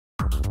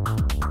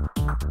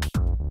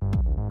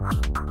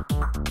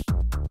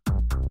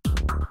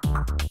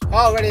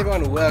Alright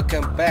everyone,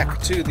 welcome back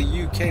to the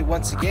UK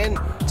once again.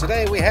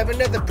 Today we have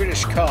another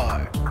British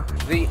car,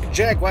 the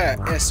Jaguar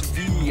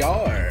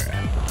SVR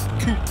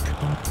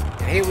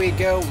Coupe. And here we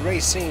go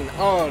racing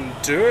on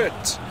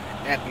dirt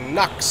at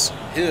Knox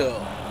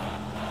Hill.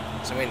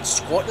 So in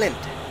Scotland.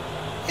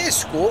 Here's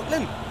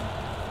Scotland.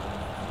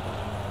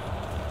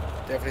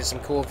 Definitely some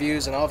cool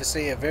views and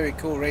obviously a very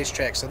cool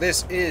racetrack. So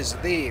this is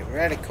the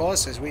rally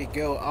course as we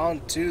go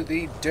on to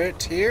the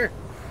dirt here.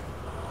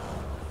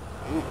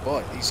 Oh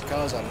boy, these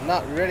cars are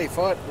not ready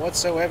for it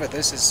whatsoever.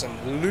 This is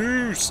some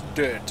loose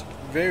dirt.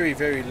 Very,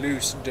 very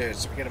loose dirt.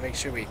 So we gotta make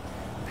sure we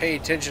pay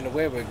attention to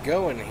where we're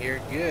going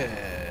here. Good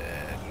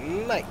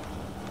night.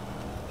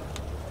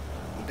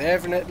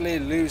 Definitely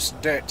loose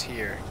dirt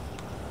here.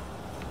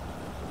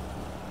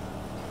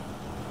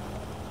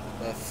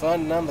 But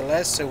fun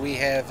nonetheless. So we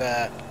have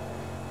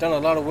done a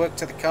lot of work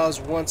to the cars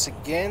once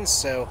again.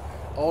 So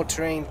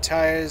all-terrain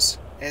tires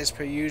as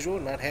per usual,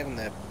 not having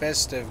the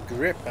best of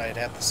grip, I'd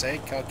have to say.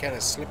 Car kind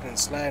of slipping and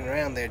sliding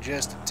around there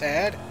just a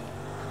tad.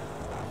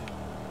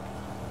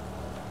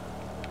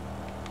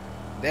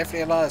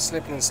 Definitely a lot of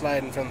slipping and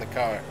sliding from the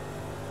car.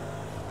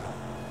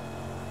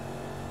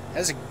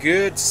 Has a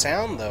good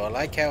sound though. I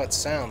like how it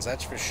sounds,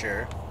 that's for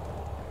sure.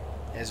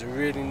 Has a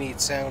really neat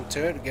sound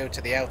to it. We'll go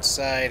to the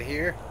outside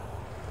here.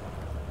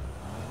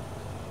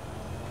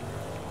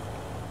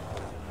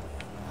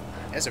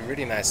 Has a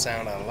really nice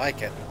sound, I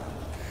like it.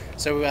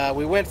 So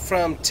we went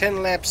from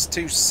 10 laps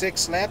to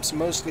 6 laps,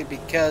 mostly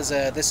because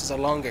this is a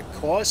longer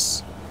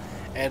course.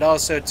 And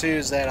also too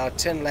is that our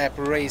 10 lap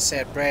race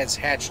at Brad's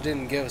Hatch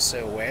didn't go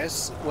so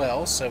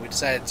well, so we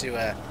decided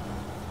to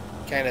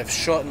kind of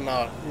shorten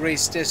our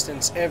race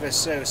distance ever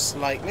so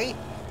slightly.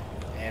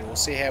 And we'll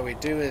see how we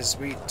do as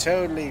we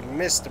totally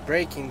missed the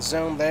braking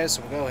zone there,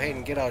 so we'll go ahead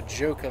and get our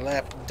Joker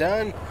lap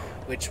done,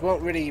 which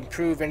won't really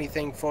improve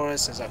anything for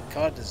us as our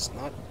car does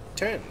not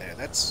turn there.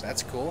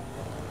 That's cool.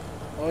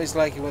 Always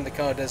like it when the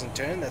car doesn't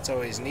turn, that's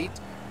always neat.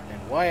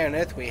 And why on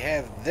earth we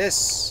have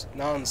this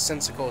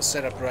nonsensical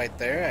setup right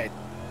there,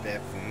 I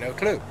have no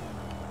clue.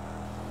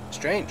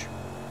 Strange.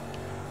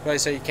 Probably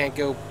so you can't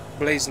go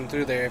blazing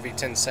through there every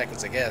 10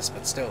 seconds, I guess,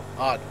 but still,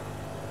 odd.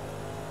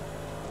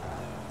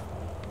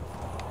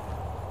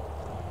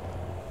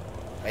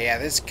 But yeah,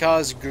 this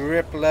car's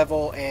grip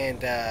level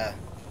and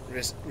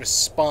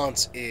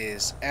response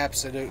is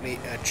absolutely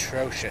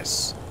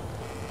atrocious.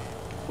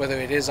 Whether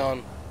it is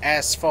on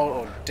asphalt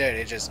or dirt,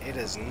 it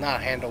does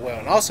not handle well.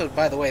 And also,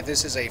 by the way,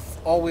 this is a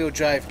all-wheel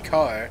drive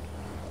car,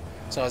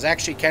 so I was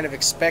actually kind of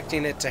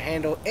expecting it to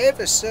handle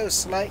ever so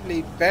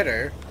slightly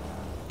better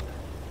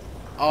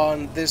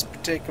on this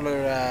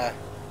particular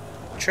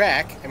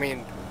track. I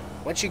mean,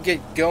 once you get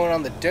going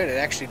on the dirt, it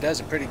actually does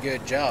a pretty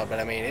good job, but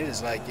I mean, it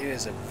is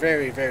a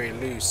very, very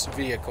loose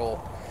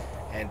vehicle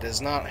and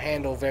does not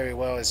handle very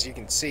well, as you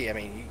can see. I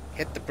mean, you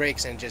hit the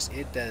brakes and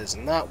it does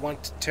not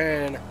want to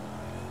turn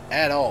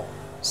at all.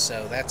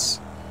 So that's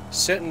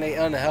certainly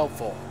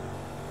unhelpful.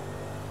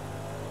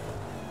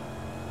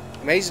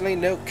 Amazingly,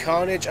 no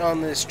carnage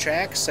on this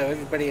track, so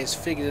everybody has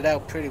figured it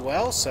out pretty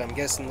well. So I'm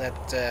guessing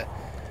that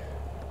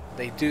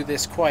they do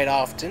this quite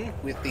often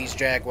with these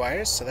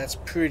Jaguars, so that's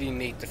pretty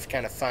neat to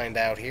kind of find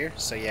out here.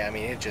 So yeah, I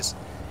mean,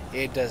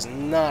 it does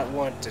not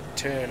want to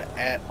turn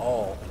at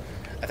all.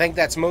 I think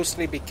that's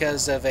mostly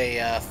because of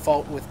a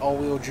fault with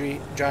all-wheel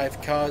drive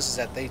cars, is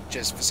that they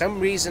just, for some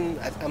reason,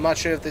 I'm not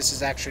sure if this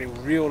is actually a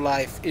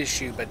real-life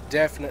issue, but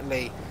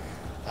definitely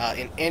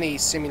in any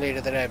simulator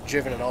that I've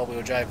driven an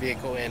all-wheel drive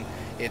vehicle in,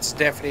 it's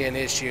definitely an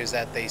issue, is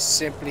that they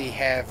simply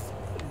have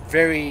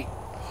very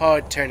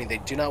hard turning. They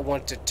do not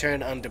want to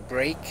turn under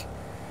brake.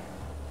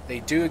 They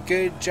do a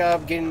good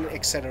job getting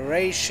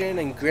acceleration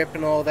and grip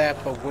and all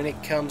that, but when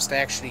it comes to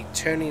actually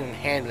turning and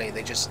handling,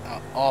 they just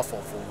are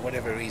awful for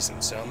whatever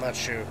reason. So I'm not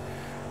sure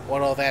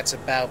what all that's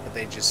about, but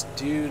they just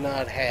do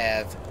not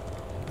have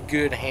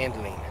good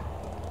handling.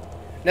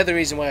 Another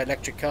reason why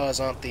electric cars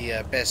aren't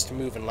the best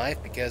move in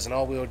life, because an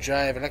all-wheel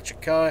drive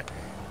electric car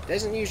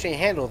doesn't usually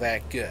handle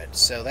that good.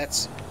 So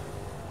that's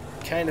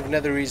kind of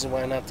another reason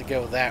why not to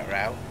go that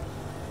route.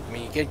 I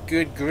mean, you get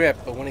good grip,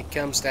 but when it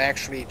comes to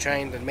actually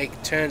trying to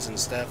make turns and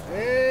stuff,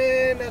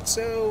 not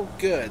so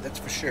good, that's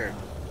for sure.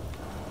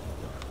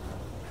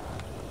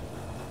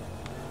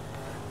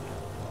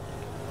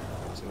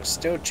 So we're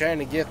still trying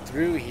to get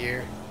through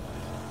here.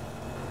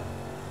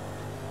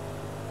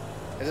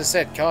 As I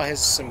said, car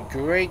has some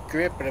great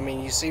grip, but I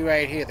mean, you see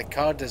right here, the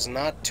car does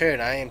not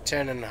turn. I am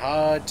turning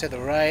hard to the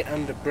right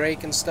under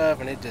brake and stuff,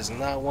 and it does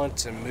not want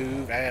to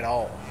move at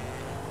all.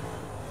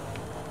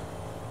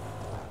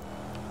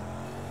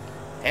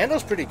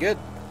 Handles pretty good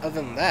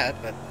other than that,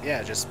 but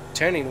yeah, just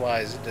turning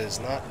wise it does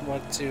not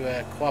want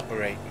to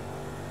cooperate.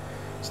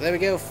 So there we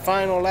go,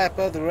 final lap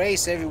of the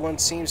race. Everyone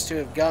seems to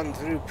have gotten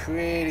through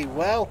pretty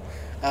well.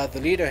 The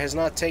leader has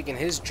not taken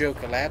his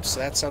Joker lap, so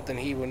that's something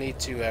he will need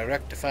to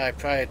rectify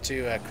prior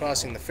to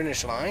crossing the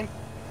finish line.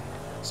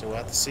 So we'll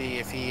have to see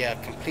if he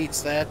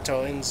completes that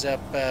or ends up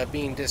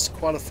being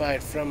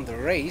disqualified from the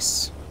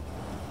race.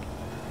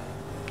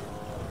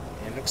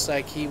 It looks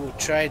like he will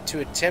try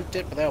to attempt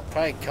it, but that'll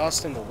probably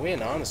cost him the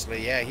win,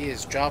 honestly. Yeah, he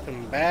is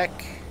dropping back.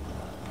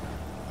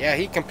 Yeah,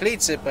 he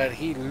completes it, but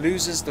he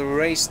loses the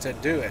race to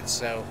do it,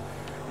 so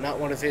not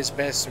one of his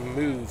best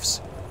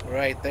moves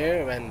right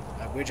there, and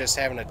we're just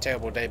having a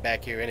terrible day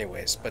back here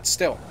anyways. But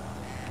still,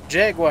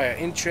 Jaguar,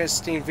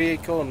 interesting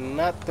vehicle,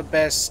 not the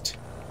best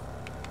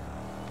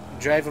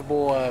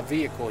drivable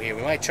vehicle here.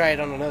 We might try it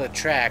on another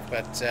track,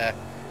 but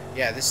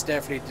yeah, this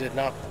definitely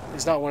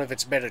is not one of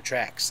its better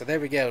tracks. So there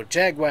we go,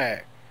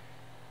 Jaguar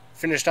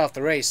finished off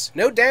the race,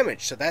 no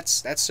damage, so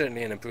that's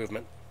certainly an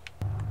improvement.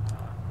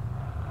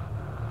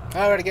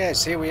 Alrighty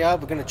guys, here we are.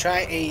 We're going to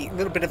try a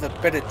little bit of a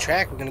better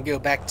track. We're going to go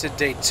back to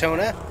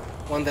Daytona,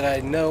 one that I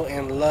know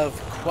and love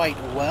quite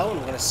well. And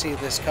we're going to see if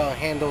this car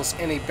handles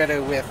any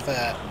better with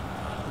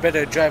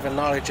better driver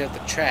knowledge of the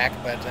track.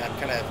 But I'm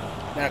kind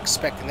of not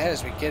expecting that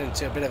as we get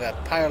into a bit of a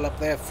pile up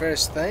there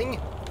first thing.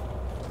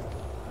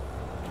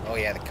 Oh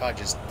yeah, the car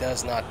just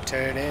does not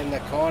turn in the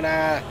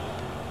corner.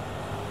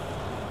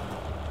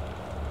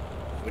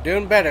 We're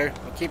doing better.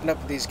 We're keeping up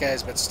with these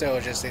guys, but still,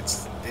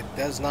 it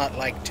does not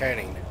like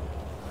turning.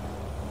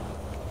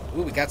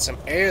 Ooh, we got some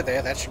air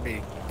there. That should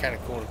be kind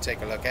of cool to take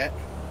a look at. A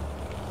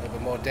little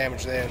bit more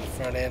damage there in the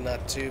front end,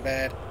 not too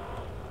bad.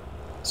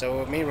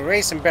 So, I mean, we're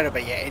racing better,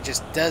 but yeah, it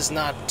just does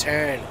not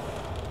turn.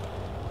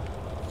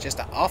 It's just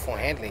an awful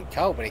handling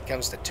car when it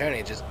comes to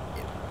turning.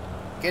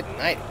 Good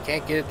night.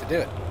 Can't get it to do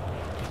it.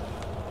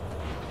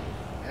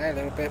 A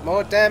little bit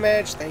more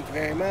damage. Thank you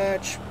very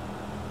much.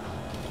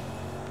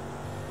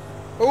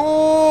 Ooh!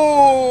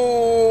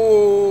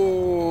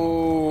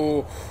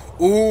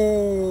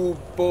 Ooh,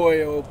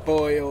 boy, oh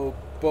boy, oh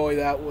boy,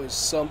 that was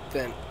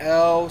something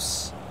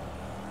else.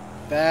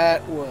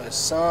 That was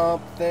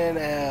something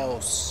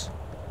else.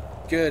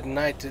 Good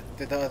night.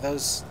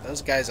 Those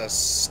guys are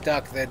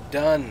stuck. They're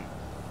done.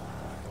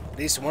 At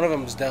least one of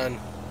them's done.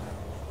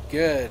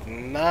 Good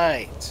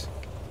night.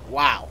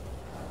 Wow.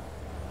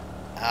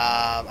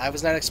 I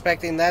was not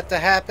expecting that to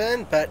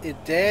happen, but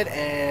it did,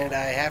 and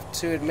I have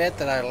to admit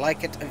that I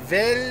like it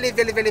very,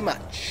 very, very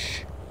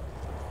much.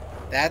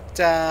 That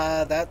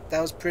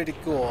was pretty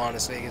cool,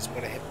 honestly. I guess we're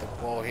gonna hit the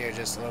wall here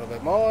just a little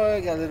bit more.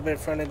 Got a little bit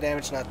of front end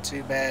damage, not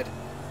too bad.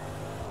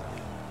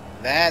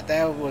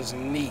 That was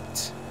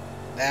neat.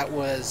 That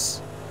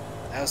was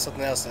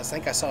something else. I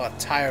think I saw a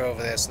tire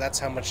over there, so that's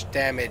how much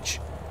damage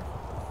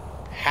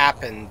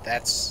happened.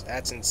 That's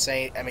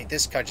insane. I mean,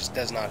 this car just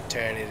does not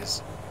turn. It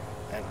is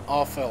an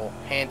awful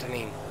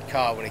handling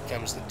car when it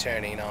comes to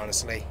turning,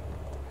 honestly.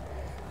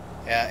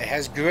 It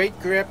has great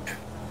grip.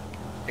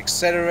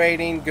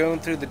 Accelerating, going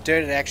through the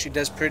dirt, it actually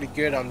does pretty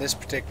good on this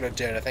particular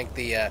dirt. I think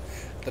the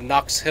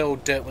Knox Hill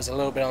dirt was a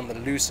little bit on the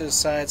looser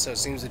side, so it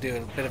seems to do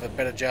a bit of a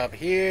better job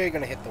here.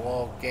 Gonna hit the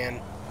wall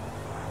again.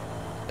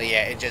 But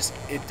yeah, it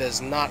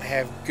does not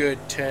have good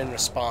turn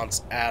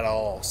response at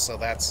all, so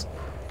that's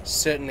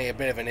certainly a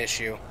bit of an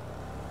issue.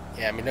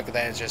 Yeah, I mean, look at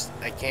that. It's just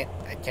I can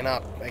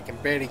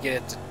barely get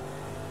it to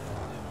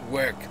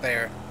work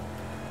there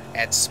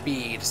at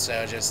speed,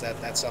 so just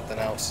that's something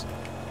else.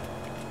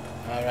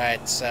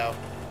 Alright, so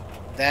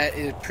that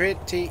is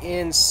pretty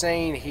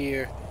insane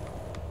here.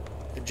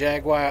 The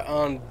Jaguar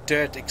on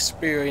dirt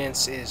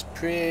experience is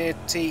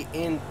pretty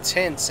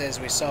intense, as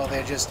we saw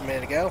there just a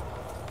minute ago.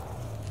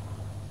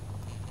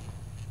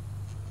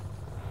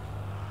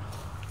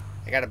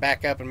 I gotta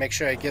back up and make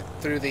sure I get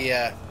through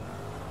the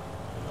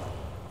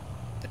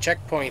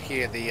checkpoint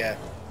here.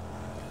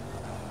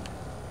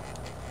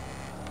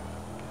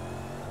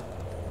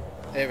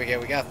 There we go,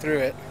 we got through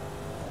it.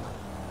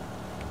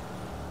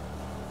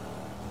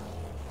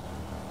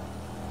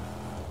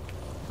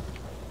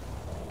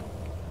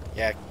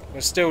 Yeah, we're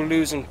still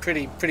losing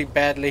pretty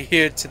badly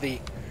here to the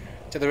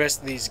rest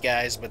of these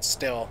guys, but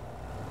still,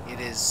 it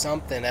is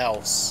something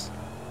else.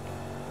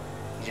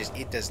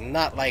 It does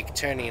not like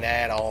turning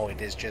at all.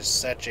 It is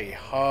just such a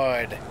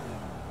hard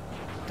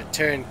to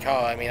turn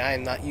car. I mean, I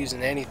am not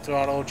using any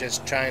throttle,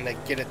 just trying to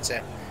get it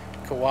to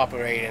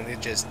cooperate, and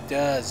it just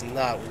does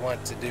not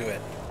want to do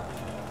it.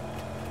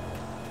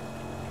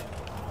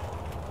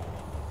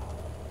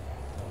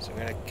 So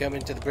we're gonna come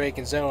into the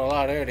braking zone a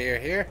lot earlier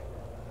here.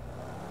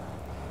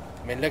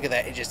 I mean, look at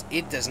that.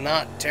 It does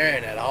not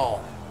turn at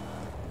all.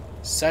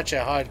 Such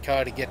a hard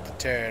car to get to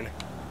turn.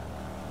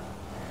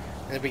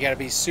 And then we gotta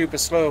be super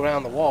slow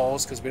around the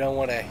walls because we don't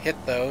want to hit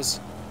those,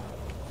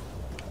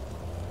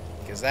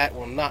 because that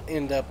will not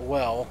end up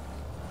well.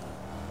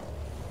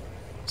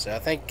 So I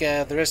think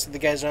the rest of the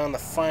guys are on the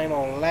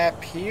final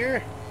lap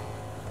here.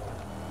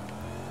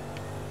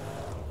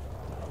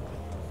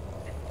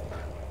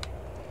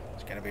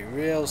 It's gotta be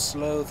real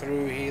slow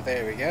through here.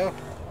 There we go.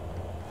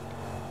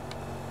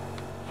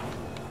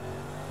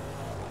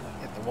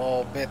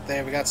 Wall bit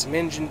there. We got some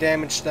engine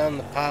damage done.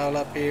 The pile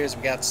up here is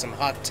we got some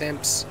hot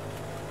temps.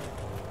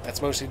 That's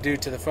mostly due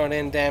to the front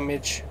end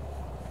damage.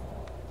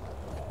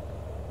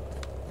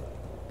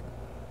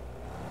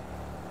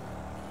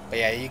 But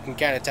yeah, you can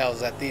kind of tell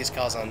that these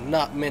cars are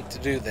not meant to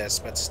do this,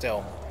 but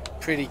still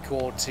pretty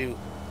cool to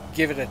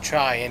give it a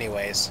try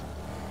anyways.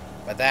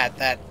 But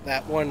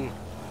that one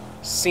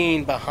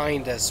scene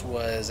behind us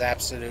was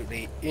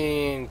absolutely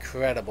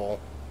incredible.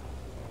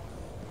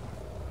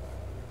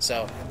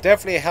 So it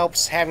definitely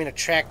helps having a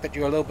track that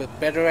you're a little bit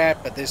better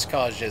at, but this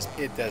car is just,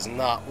 it does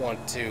not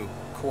want to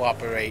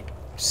cooperate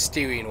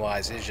steering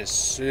wise. It's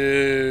just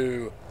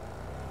so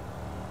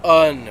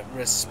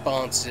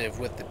unresponsive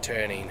with the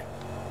turning.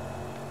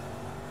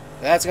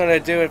 That's going to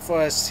do it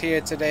for us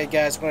here today,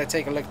 guys. We're going to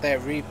take a look at that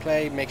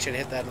replay. Make sure to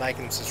hit that like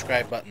and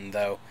subscribe button,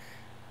 though.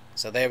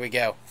 So there we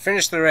go.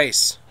 Finish the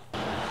race.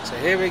 So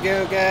here we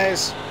go,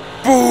 guys.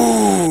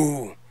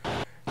 Boom!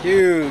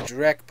 Huge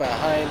wreck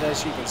behind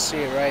us. You can see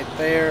it right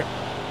there.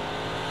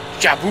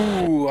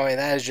 Jaboo! I mean,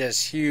 that is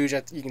just huge.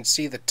 You can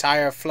see the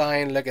tire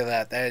flying. Look at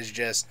that. That is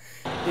just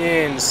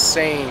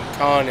insane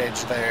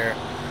carnage there.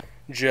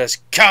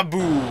 Just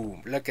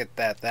kaboom! Look at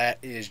that. That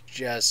is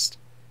just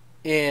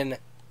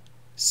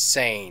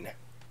insane.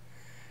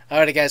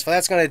 Alrighty, guys, well,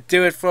 that's going to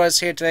do it for us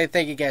here today.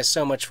 Thank you guys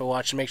so much for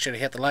watching. Make sure to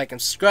hit the like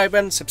and subscribe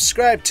button.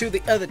 Subscribe to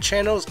the other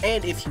channels,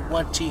 and if you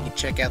want to, you can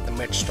check out the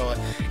merch store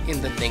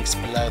in the links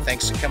below.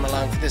 Thanks for coming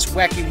along for this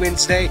Wacky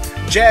Wednesday.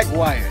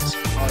 Jaguars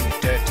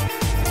on dirt.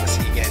 We'll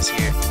see you guys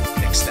here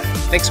next time.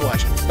 Thanks for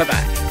watching.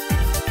 Bye-bye.